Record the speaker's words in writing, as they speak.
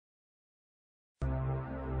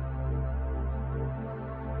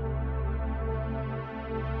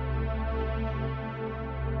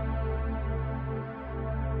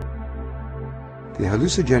The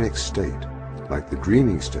hallucinogenic state, like the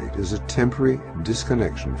dreaming state, is a temporary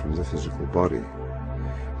disconnection from the physical body.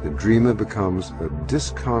 The dreamer becomes a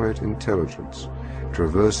discarnate intelligence,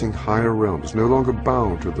 traversing higher realms, no longer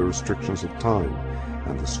bound to the restrictions of time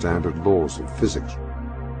and the standard laws of physics.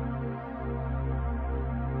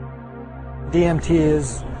 DMT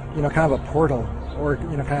is, kind of a portal, or,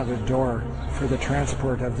 kind of a door for the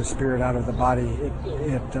transport of the spirit out of the body,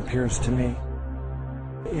 it appears to me.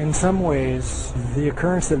 In some ways, the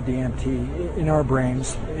occurrence of DMT in our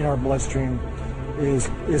brains, in our bloodstream, is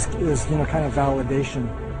kind of validation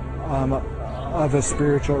of a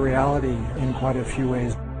spiritual reality in quite a few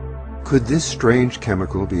ways. Could this strange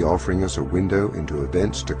chemical be offering us a window into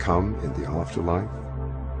events to come in the afterlife?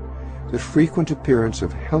 The frequent appearance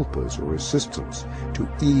of helpers or assistants to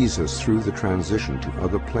ease us through the transition to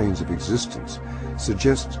other planes of existence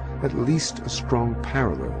suggests at least a strong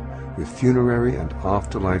parallel with funerary and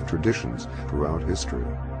afterlife traditions throughout history.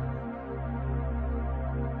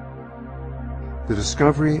 The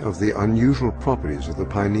discovery of the unusual properties of the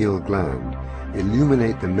pineal gland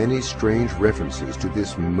illuminate the many strange references to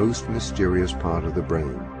this most mysterious part of the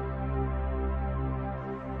brain.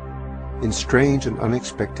 In strange and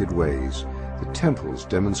unexpected ways, the temples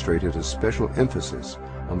demonstrated a special emphasis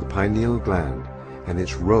on the pineal gland and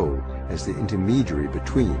its role as the intermediary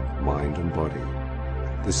between mind and body,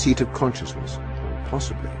 the seat of consciousness, and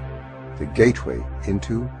possibly the gateway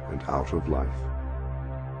into and out of life.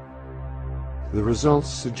 The results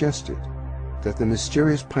suggested that the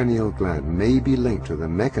mysterious pineal gland may be linked to the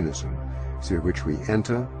mechanism through which we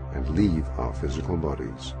enter and leave our physical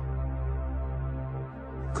bodies.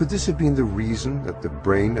 Could this have been the reason that the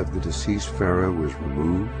brain of the deceased pharaoh was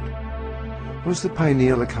removed? Was the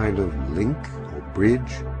pineal a kind of link or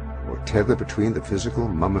bridge or tether between the physical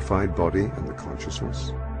mummified body and the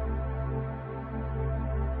consciousness?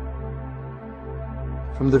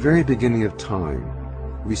 From the very beginning of time,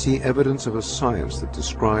 we see evidence of a science that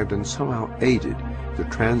described and somehow aided the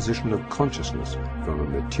transition of consciousness from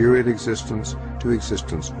a material existence to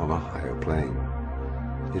existence on a higher plane.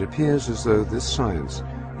 It appears as though this science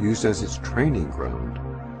used as its training ground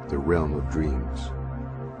the realm of dreams.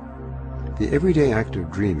 The everyday act of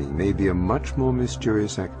dreaming may be a much more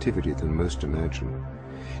mysterious activity than most imagine.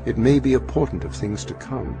 It may be a portent of things to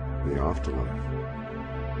come, the afterlife.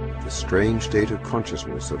 The strange state of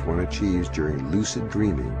consciousness that one achieves during lucid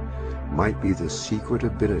dreaming might be the secret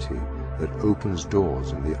ability that opens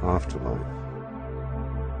doors in the afterlife.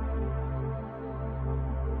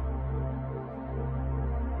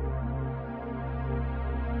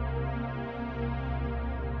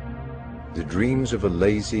 The dreams of a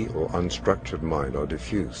lazy or unstructured mind are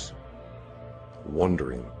diffuse,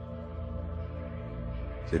 wandering.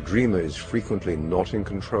 The dreamer is frequently not in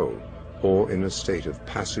control or in a state of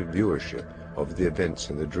passive viewership of the events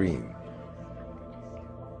in the dream.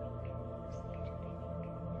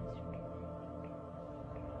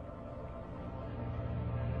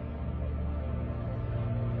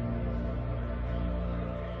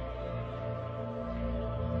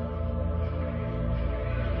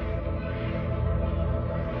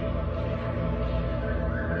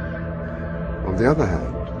 On the other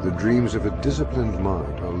hand, the dreams of a disciplined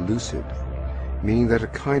mind are lucid, meaning that a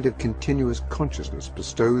kind of continuous consciousness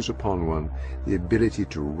bestows upon one the ability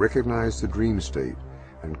to recognize the dream state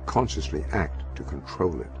and consciously act to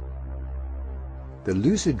control it. The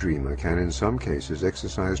lucid dreamer can in some cases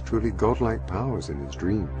exercise truly godlike powers in his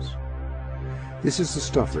dreams. This is the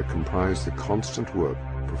stuff that comprised the constant work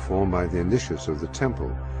performed by the initiates of the temple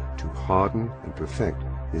to harden and perfect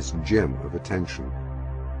this gem of attention,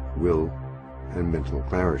 will, and mental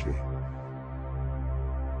clarity.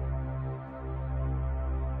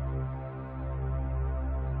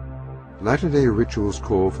 Latter-day rituals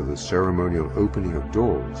call for the ceremonial opening of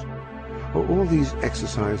doors. Are all these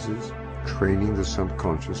exercises training the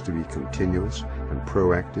subconscious to be continuous and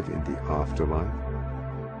proactive in the afterlife?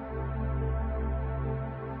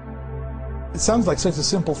 It sounds like such a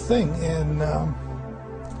simple thing, and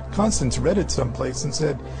Constance read it someplace and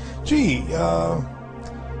said, gee,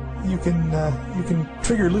 you can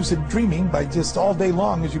trigger lucid dreaming by just all day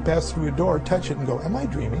long as you pass through a door, touch it and go, am I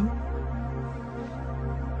dreaming?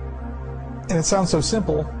 And it sounds so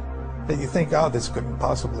simple that you think, oh, this couldn't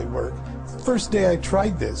possibly work. The first day I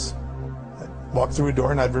tried this, I'd walk through a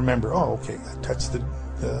door and I'd remember, oh, okay, I touched the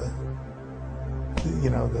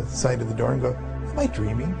side of the door and go, am I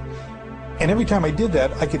dreaming? And every time I did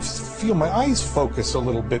that, I could feel my eyes focus a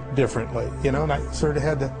little bit differently, and I sort of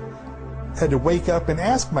had to wake up and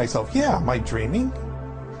ask myself, yeah, am I dreaming?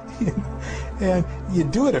 And you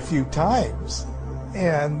do it a few times,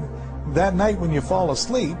 and that night when you fall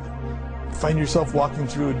asleep, find yourself walking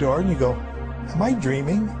through a door and you go, am I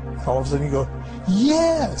dreaming? All of a sudden you go,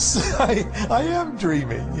 yes, I am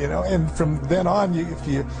dreaming, you know. And from then on, if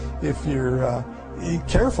you're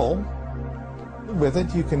careful with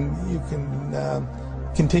it, you can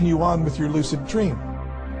continue on with your lucid dream.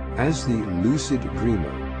 As the lucid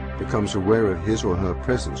dreamer becomes aware of his or her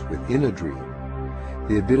presence within a dream,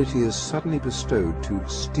 the ability is suddenly bestowed to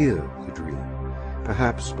steer the dream,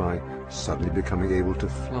 perhaps by suddenly becoming able to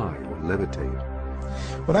fly or levitate.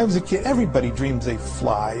 When I was a kid, everybody dreams they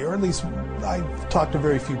fly, or at least I've talked to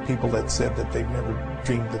very few people that said that they've never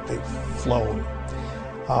dreamed that they've flown.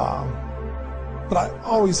 But I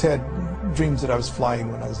always had dreams that I was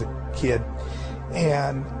flying when I was a kid,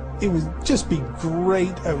 and it would just be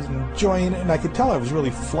great. I was enjoying it, and I could tell I was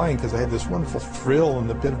really flying because I had this wonderful thrill in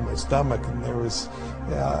the pit of my stomach, and there was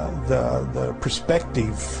the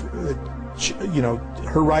perspective, you know,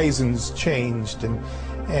 horizons changed, and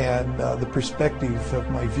the perspective of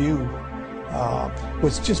my view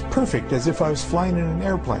was just perfect, as if I was flying in an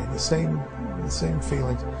airplane. The same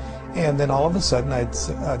feelings. And then all of a sudden,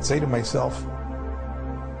 I'd say to myself,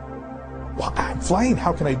 well, I'm flying,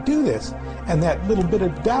 how can I do this? And that little bit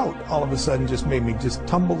of doubt all of a sudden just made me just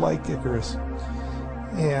tumble like Icarus.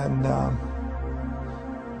 And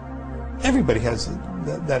everybody has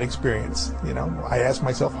that experience, you know. I ask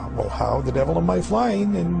myself, well, how the devil am I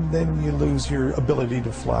flying? And then you lose your ability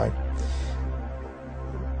to fly.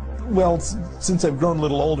 Well, since I've grown a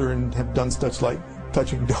little older and have done stuff like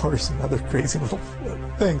touching doors and other crazy little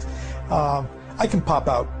things, I can pop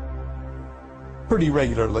out pretty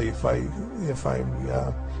regularly if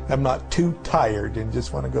I'm not too tired and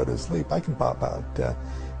just want to go to sleep. I can pop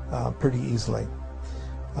out pretty easily,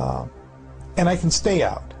 and I can stay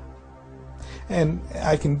out, and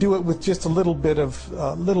I can do it with just a little bit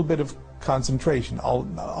of concentration.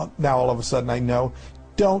 Now all of a sudden I know,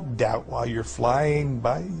 don't doubt while you're flying,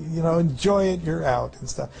 but you know, enjoy it. You're out and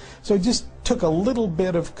stuff. So it just took a little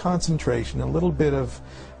bit of concentration, a little bit of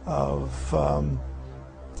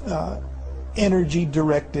energy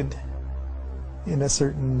directed in a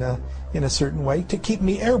certain way to keep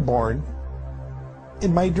me airborne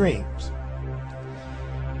in my dreams.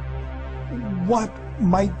 What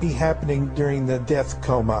might be happening during the death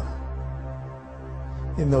coma,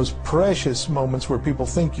 in those precious moments where people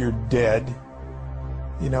think you're dead,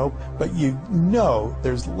 you know, but you know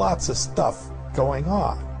there's lots of stuff going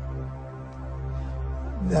on.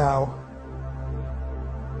 Now,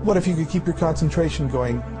 what if you could keep your concentration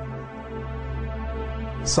going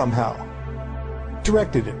somehow?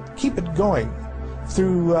 Directed it, keep it going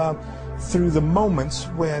through the moments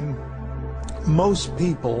when most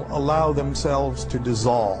people allow themselves to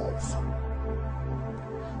dissolve.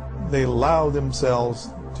 They allow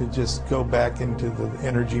themselves to just go back into the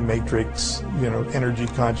energy matrix, you know, energy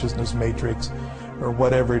consciousness matrix, or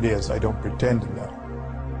whatever it is. I don't pretend to know.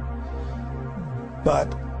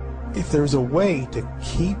 But if there's a way to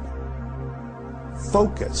keep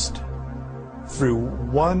focused through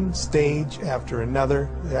one stage after another,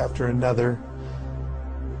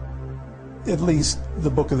 at least the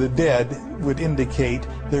Book of the Dead would indicate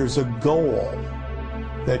there's a goal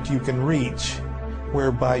that you can reach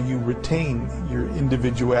whereby you retain your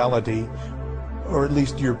individuality, or at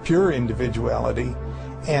least your pure individuality,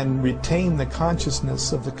 and retain the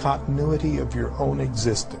consciousness of the continuity of your own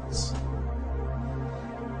existence.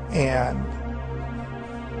 And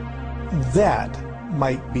that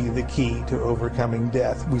might be the key to overcoming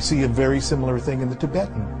death. We see a very similar thing in the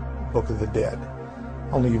Tibetan Book of the Dead.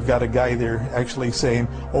 Only you've got a guy there actually saying,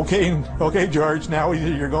 okay, George, now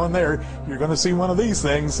you're going there. You're going to see one of these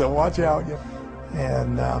things, so watch out.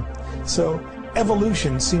 And so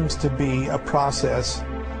evolution seems to be a process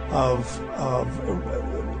of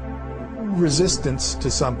resistance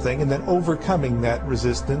to something, and then overcoming that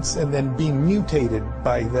resistance, and then being mutated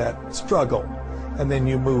by that struggle, and then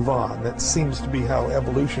you move on. That seems to be how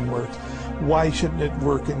evolution works. Why shouldn't it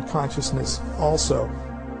work in consciousness also?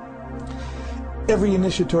 Every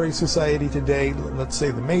initiatory society today, let's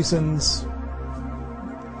say the Masons,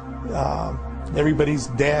 everybody's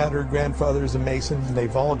dad or grandfather is a Mason, and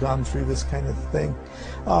they've all gone through this kind of thing.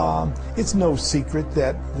 It's no secret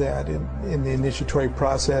that in the initiatory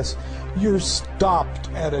process, you're stopped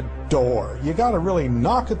at a door. You got to really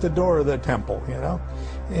knock at the door of the temple, you know,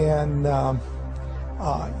 and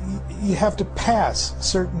you have to pass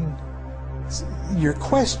certain. You're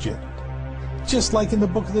questioned, just like in the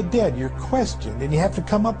Book of the Dead. You're questioned, and you have to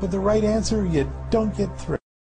come up with the right answer, or you don't get through.